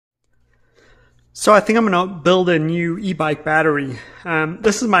So I think I'm going to build a new e-bike battery.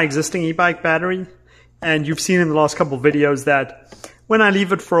 This is my existing e-bike battery, and you've seen in the last couple of videos that when I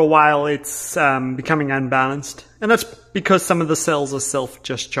leave it for a while, it's becoming unbalanced. And that's because some of the cells are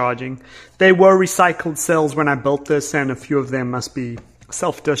self-discharging. They were recycled cells when I built this, and a few of them must be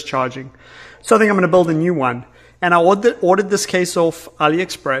self-discharging. So I think I'm going to build a new one. And I ordered this case off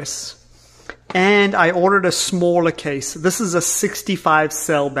AliExpress. And I ordered a smaller case. This is a 65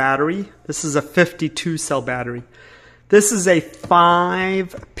 cell battery. This is a 52 cell battery. This is a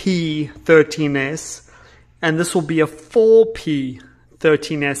 5P13S, and this will be a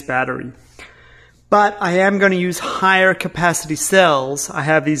 4P13S battery. But I am going to use higher capacity cells. I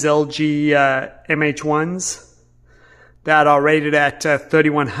have these LG MH1s that are rated at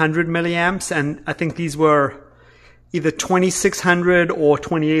 3100 milliamps, and I think these were either 2600 or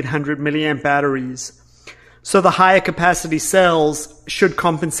 2800 milliamp batteries. So the higher capacity cells should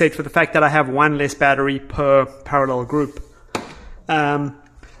compensate for the fact that I have one less battery per parallel group.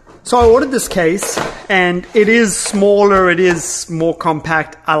 So I ordered this case, and it is smaller, it is more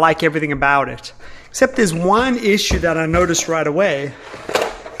compact. I like everything about it. Except there's one issue that I noticed right away.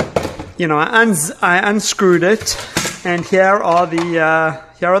 You know, I unscrewed it, and here are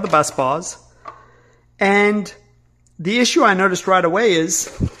the bus bars. And the issue I noticed right away is,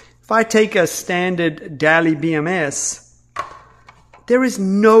 if I take a standard Dali BMS, there is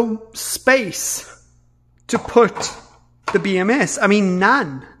no space to put the BMS. I mean,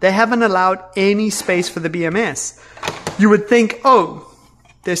 none. They haven't allowed any space for the BMS. You would think, oh,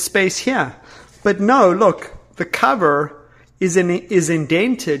 there's space here. But no, look, the cover is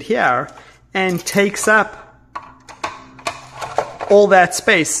indented here and takes up all that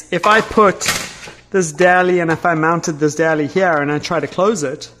space. If I put this Dali, and if I mounted this Dali here and I try to close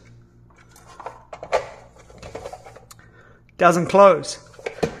it, doesn't close.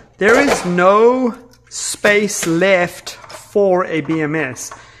 There is no space left for a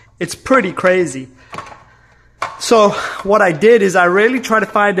BMS. It's pretty crazy. So what I did is I really tried to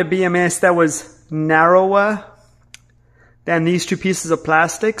find a BMS that was narrower than these two pieces of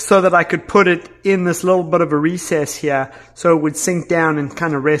plastic so that I could put it in this little bit of a recess here so it would sink down and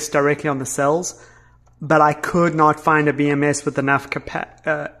kind of rest directly on the cells. But I could not find a BMS with enough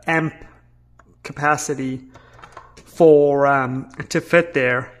amp capacity for to fit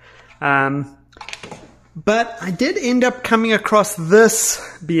there. But I did end up coming across this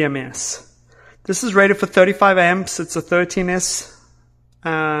BMS. This is rated for 35 amps. It's a 13S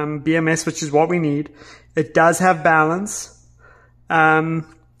BMS, which is what we need. It does have balance. And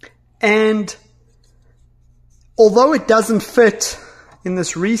although it doesn't fit in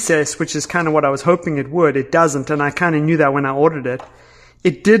this recess, which is kind of what I was hoping it would, it doesn't, and I kind of knew that when I ordered it.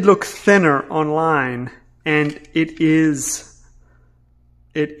 It did look thinner online, and it is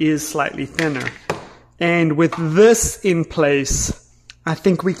slightly thinner. And with this in place, I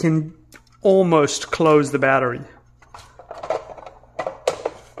think we can almost close the battery.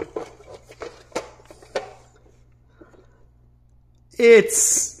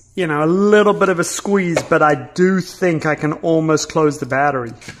 It's, you know, a little bit of a squeeze, but I do think I can almost close the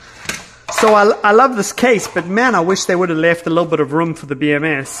battery. So I love this case, but man, I wish they would have left a little bit of room for the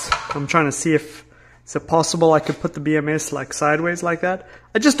BMS. I'm trying to see if it's possible I could put the BMS like sideways like that.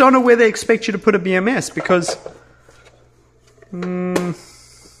 I just don't know where they expect you to put a BMS, because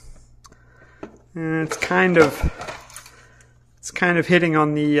it's kind of hitting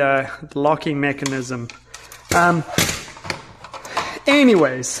on the locking mechanism.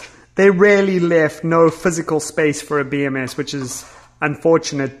 Anyways, they really left no physical space for a BMS, which is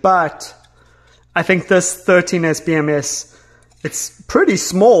unfortunate, but I think this 13S BMS, it's pretty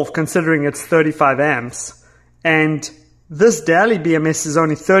small considering it's 35 amps, and this Dali BMS is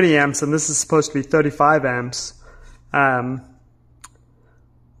only 30 amps, and this is supposed to be 35 amps.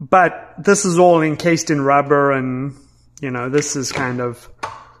 But this is all encased in rubber, and, you know, this is kind of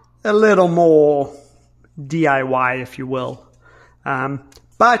a little more DIY, if you will.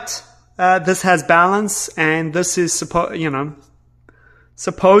 But this has balance, and this is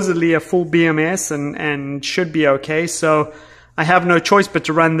supposedly a full BMS and should be okay. So I have no choice but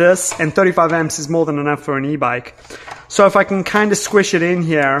to run this, and 35 amps is more than enough for an e-bike. So if I can kind of squish it in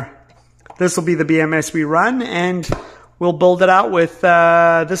here, this will be the BMS we run, and we'll build it out with,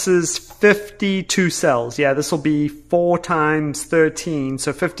 this is 52 cells. Yeah, this will be 4 times 13,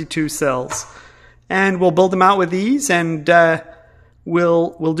 so 52 cells. And we'll build them out with these, and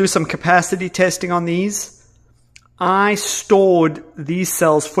we'll do some capacity testing on these. I stored these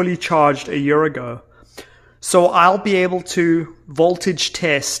cells fully charged a year ago. So I'll be able to voltage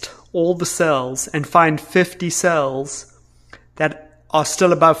test all the cells and find 50 cells that are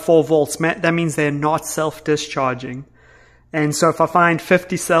still above 4 volts, that means they're not self-discharging. And so if I find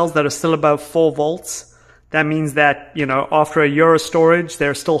 50 cells that are still above 4 volts, that means that, you know, after a year of storage,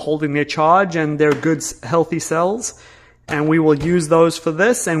 they're still holding their charge and they're good, healthy cells. And we will use those for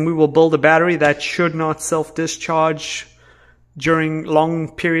this, and we will build a battery that should not self-discharge during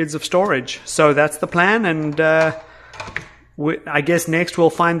long periods of storage. So that's the plan, and I guess next we'll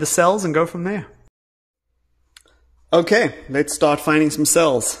find the cells and go from there. Okay, let's start finding some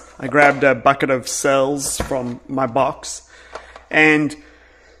cells. I grabbed a bucket of cells from my box, and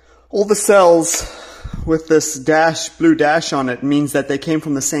all the cells with this blue dash on it means that they came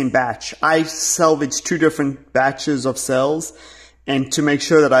from the same batch. I salvaged 2 different batches of cells, and to make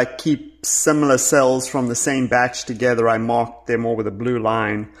sure that I keep similar cells from the same batch together, I marked them all with a blue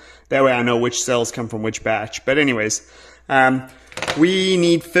line. That way I know which cells come from which batch. But anyways, we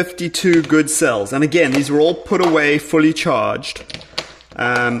need 52 good cells. And again, these were all put away fully charged.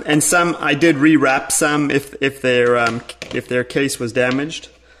 And some I did rewrap some if their case was damaged.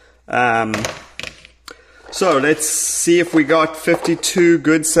 So let's see if we got 52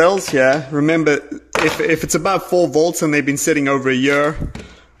 good cells here. Remember, if it's above 4 volts and they've been sitting over a year,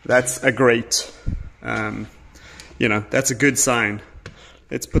 that's a great, you know, that's a good sign.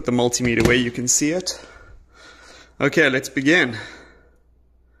 Let's put the multimeter where you can see it. Okay, let's begin.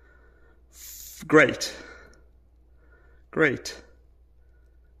 Great. Great.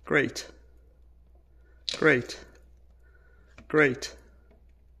 Great. Great. Great.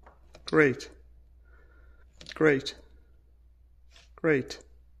 Great. Great. Great.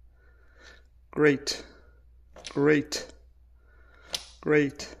 Great. Great.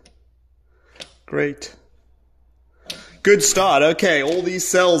 Great. Great. Good start. Okay, all these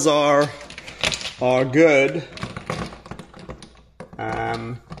cells are good.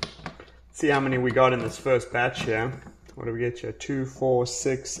 See how many we got in this first batch here. What do we get here? 2, 4,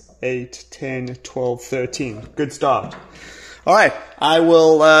 6, 8, 10, 12, 13. Good start. Alright, I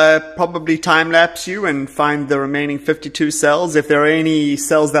will probably time-lapse you and find the remaining 52 cells. If there are any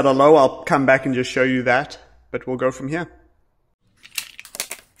cells that are low, I'll come back and just show you that. But we'll go from here.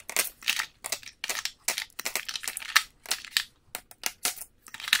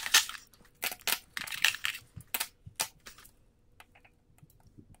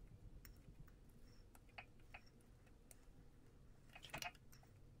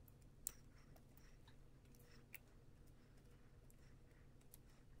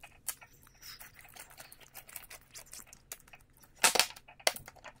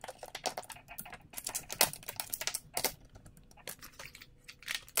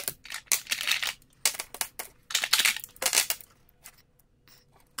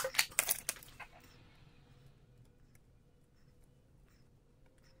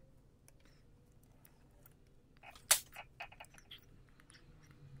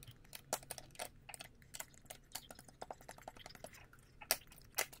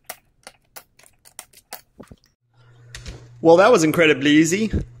 Well, that was incredibly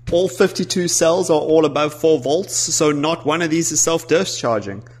easy. All 52 cells are all above 4 volts, so not one of these is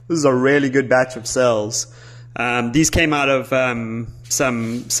self-discharging. This is a really good batch of cells. These came out of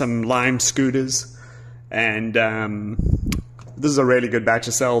some Lime scooters, and this is a really good batch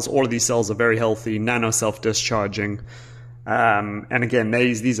of cells. All of these cells are very healthy, none are self-discharging. And again,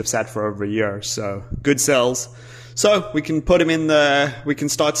 these have sat for over a year, so good cells. So we can put them we can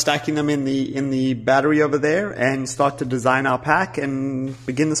start stacking them in the battery over there and start to design our pack and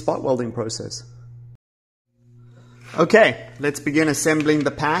begin the spot welding process. Okay, let's begin assembling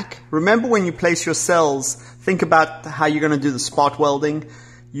the pack. Remember, when you place your cells, think about how you're going to do the spot welding.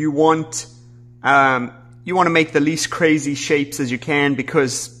 You want to make the least crazy shapes as you can,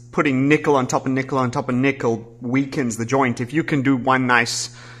 because putting nickel on top of nickel on top of nickel weakens the joint. If you can do one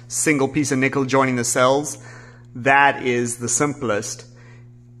nice single piece of nickel joining the cells, that is the simplest.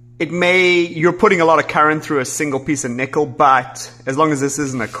 You're putting a lot of current through a single piece of nickel, but as long as this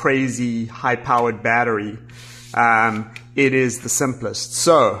isn't a crazy high-powered battery, it is the simplest.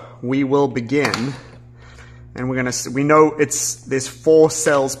 So we will begin, and we know there's 4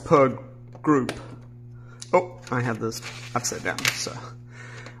 cells per group. Oh, I have this upside down. So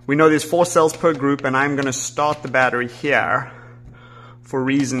we know there's 4 cells per group, and I'm going to start the battery here for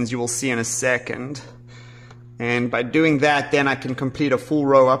reasons you will see in a second. And by doing that, then I can complete a full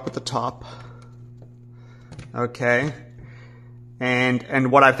row up at the top. Okay.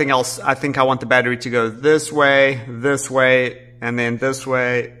 And what I think I want the battery to go this way, and then this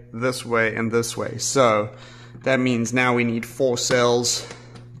way, and this way. So that means now we need 4 cells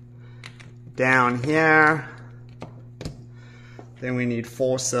down here. Then we need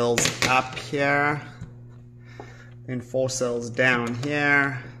 4 cells up here. then 4 cells down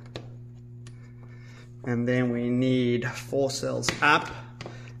here, and then we need 4 cells up,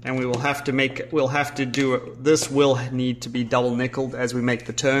 and we will have to do it. This will need to be double nickeled as we make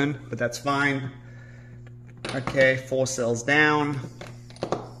the turn, but that's fine. Okay, 4 cells down,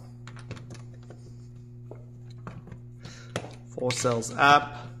 4 cells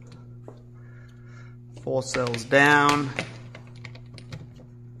up, 4 cells down.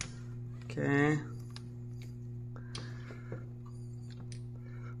 Okay,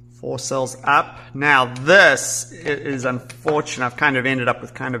 4 cells up. Now this is unfortunate. I've kind of ended up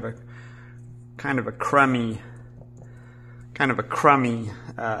with kind of a crummy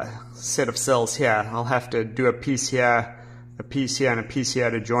set of cells here. I'll have to do a piece here, a piece here, and a piece here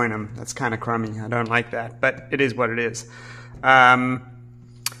to join them. That's kind of crummy. I don't like that, but it is what it is.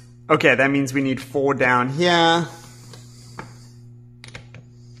 Okay, that means we need 4 down here.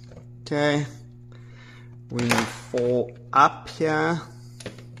 Okay, we need 4 up here,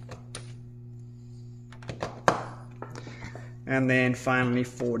 and then finally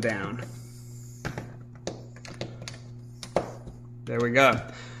 4 down. There we go.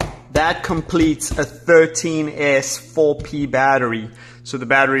 That completes a 13S 4P battery. So the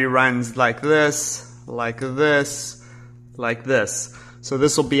battery runs like this, like this, like this. So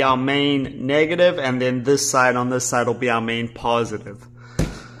this will be our main negative, and then this side on this side will be our main positive.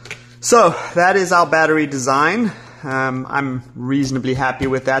 So that is our battery design. I'm reasonably happy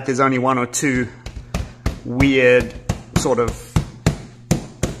with that. There's only 1 or 2 weird sort of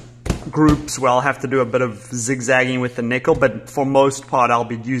groups where I'll have to do a bit of zigzagging with the nickel, but for most part I'll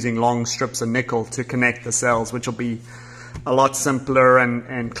be using long strips of nickel to connect the cells, which will be a lot simpler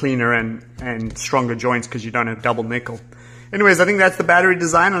and cleaner and stronger joints because you don't have double nickel. Anyways, I think that's the battery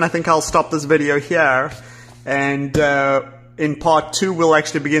design, and I think I'll stop this video here, and in part 2 we'll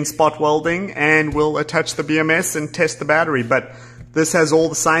actually begin spot welding and we'll attach the BMS and test the battery. But this has all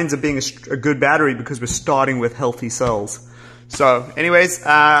the signs of being a good battery because we're starting with healthy cells. So anyways,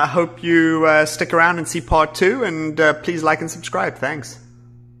 I hope you stick around and see part 2, and please like and subscribe. Thanks.